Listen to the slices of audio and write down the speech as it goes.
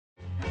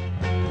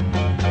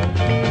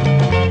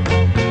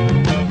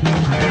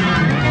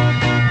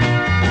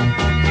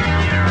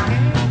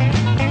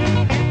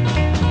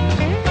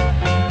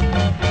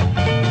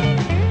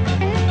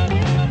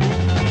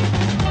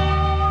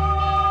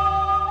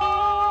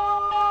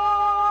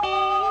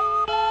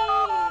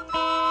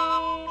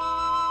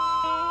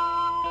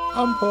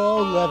I'm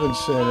Paul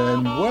Levinson,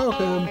 and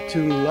welcome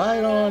to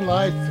Light On,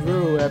 Light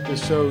Through,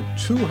 episode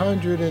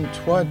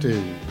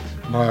 220,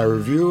 my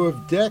review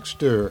of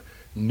Dexter,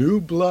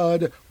 New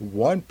Blood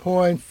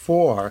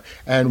 1.4.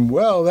 And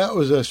well, that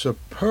was a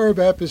superb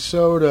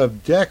episode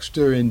of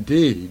Dexter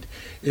indeed,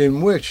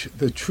 in which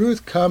the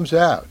truth comes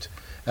out,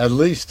 at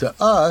least to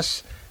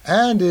us,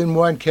 and in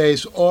one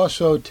case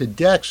also to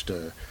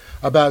Dexter,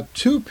 about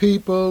two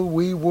people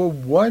we were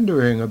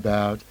wondering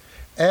about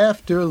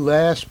after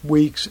last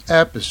week's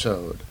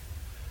episode.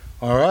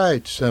 All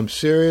right, some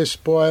serious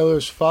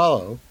spoilers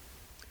follow.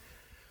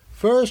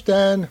 First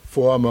and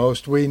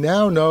foremost, we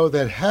now know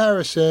that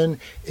Harrison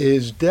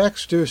is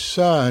Dexter's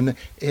son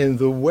in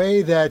the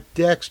way that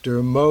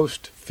Dexter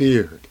most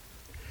feared.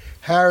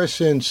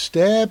 Harrison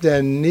stabbed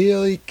and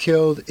nearly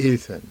killed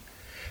Ethan.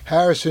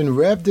 Harrison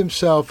revved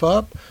himself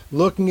up,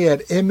 looking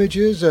at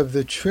images of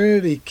the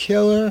Trinity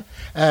Killer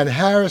and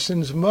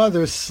Harrison's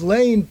mother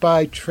slain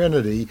by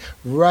Trinity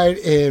right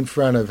in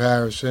front of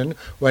Harrison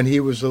when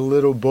he was a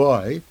little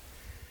boy.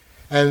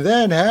 And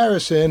then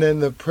Harrison,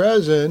 in the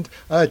present,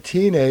 a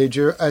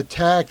teenager,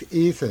 attacked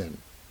Ethan.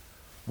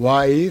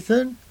 Why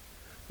Ethan?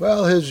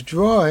 Well, his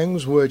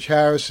drawings, which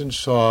Harrison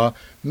saw,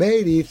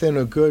 made Ethan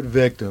a good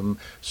victim,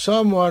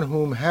 someone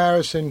whom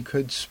Harrison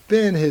could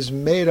spin his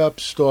made-up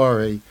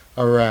story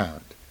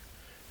around.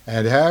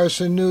 And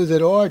Harrison knew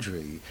that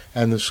Audrey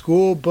and the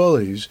school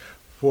bullies,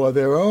 for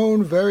their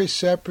own very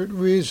separate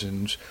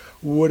reasons,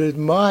 would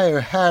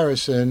admire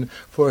Harrison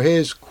for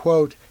his,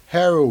 quote,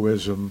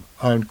 heroism,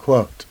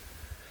 unquote.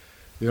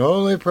 The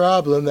only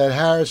problem that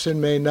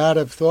Harrison may not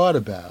have thought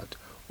about,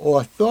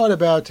 or thought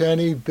about to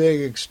any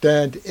big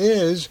extent,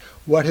 is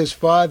what his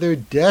father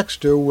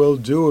Dexter will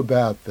do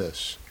about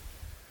this.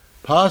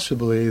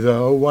 Possibly,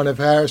 though, one of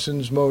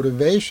Harrison's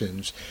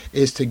motivations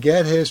is to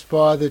get his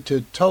father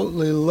to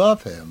totally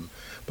love him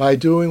by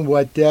doing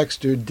what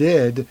Dexter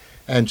did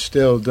and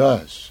still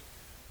does.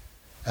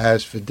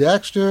 As for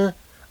Dexter,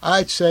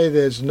 I'd say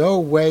there's no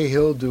way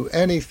he'll do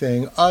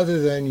anything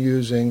other than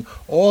using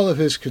all of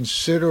his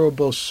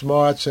considerable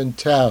smarts and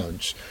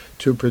talents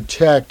to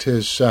protect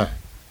his son.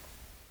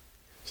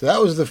 So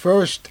that was the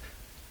first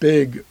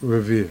big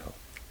reveal.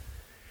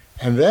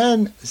 And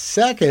then,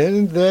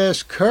 second,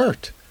 there's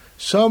Kurt,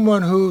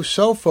 someone who,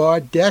 so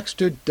far,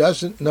 Dexter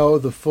doesn't know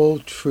the full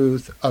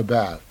truth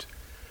about.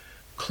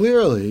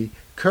 Clearly,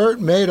 Kurt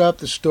made up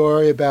the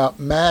story about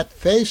Matt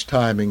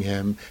FaceTiming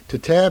him to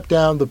tamp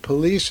down the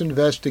police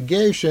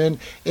investigation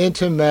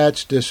into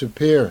Matt's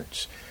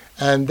disappearance.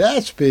 And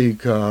that's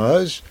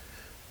because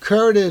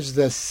Kurt is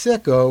the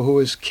sicko who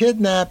is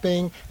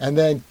kidnapping and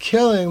then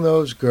killing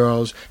those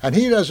girls, and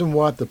he doesn't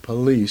want the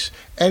police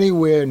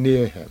anywhere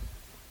near him.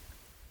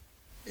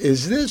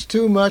 Is this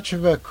too much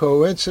of a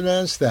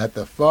coincidence that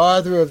the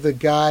father of the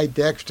guy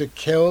Dexter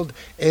killed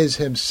is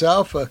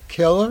himself a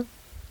killer?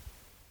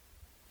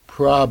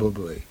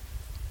 Probably.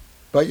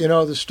 But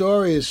the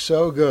story is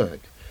so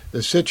good,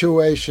 the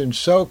situation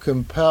so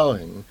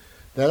compelling,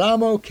 that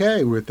I'm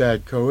okay with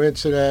that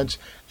coincidence,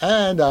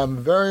 and I'm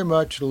very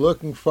much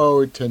looking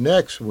forward to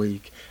next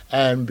week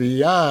and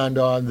beyond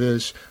on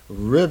this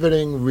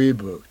riveting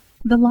reboot.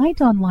 The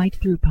Light on Light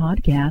Through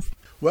podcast.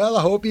 Well,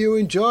 I hope you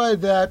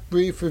enjoyed that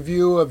brief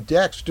review of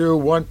Dexter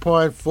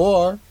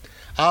 1.4.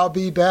 I'll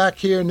be back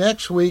here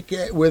next week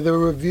with a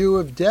review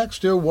of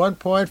Dexter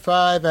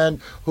 1.5 and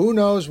who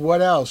knows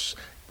what else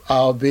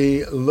I'll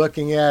be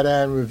looking at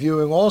and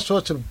reviewing. All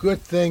sorts of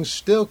good things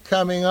still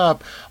coming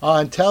up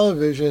on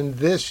television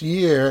this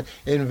year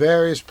in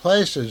various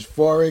places.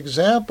 For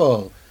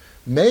example,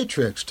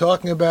 Matrix,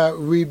 talking about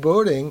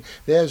rebooting,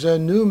 there's a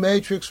new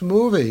Matrix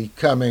movie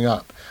coming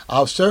up.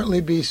 I'll certainly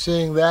be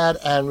seeing that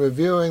and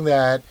reviewing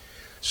that.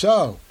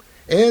 So,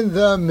 in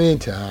the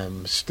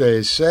meantime,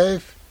 stay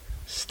safe,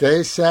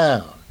 stay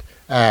sound,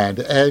 and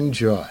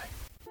enjoy.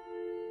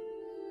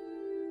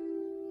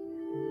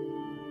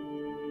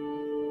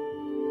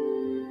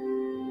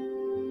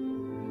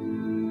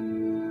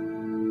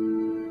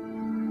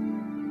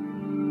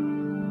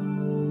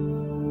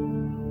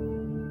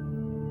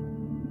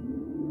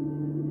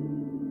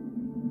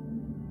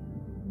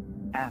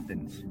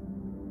 Athens,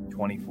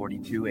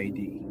 2042 AD.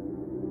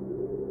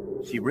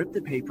 She ripped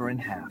the paper in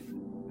half,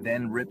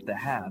 then ripped the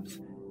halves,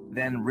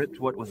 then ripped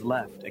what was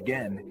left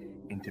again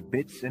into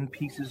bits and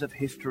pieces of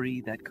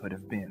history that could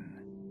have been.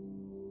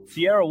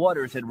 Sierra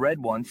Waters had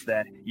read once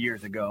that,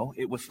 years ago,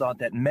 it was thought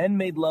that men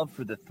made love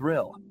for the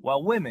thrill,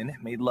 while women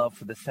made love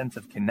for the sense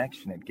of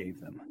connection it gave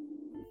them.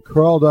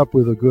 Curled Up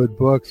with a Good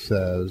Book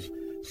says,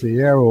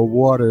 Sierra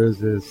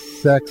Waters is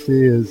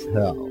sexy as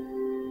hell.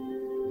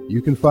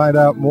 You can find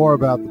out more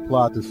about The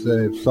Plot to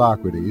Save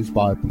Socrates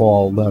by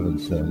Paul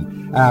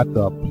Levinson at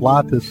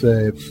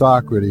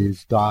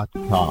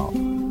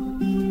theplot2savesocrates.com.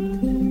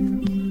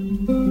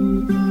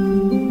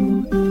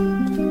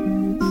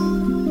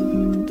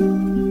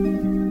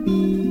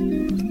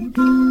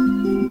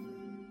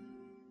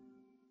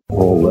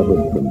 Paul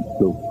Levinson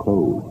spilled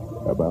code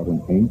about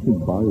an ancient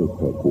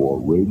biotech war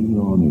raging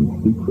on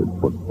in secret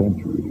for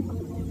centuries.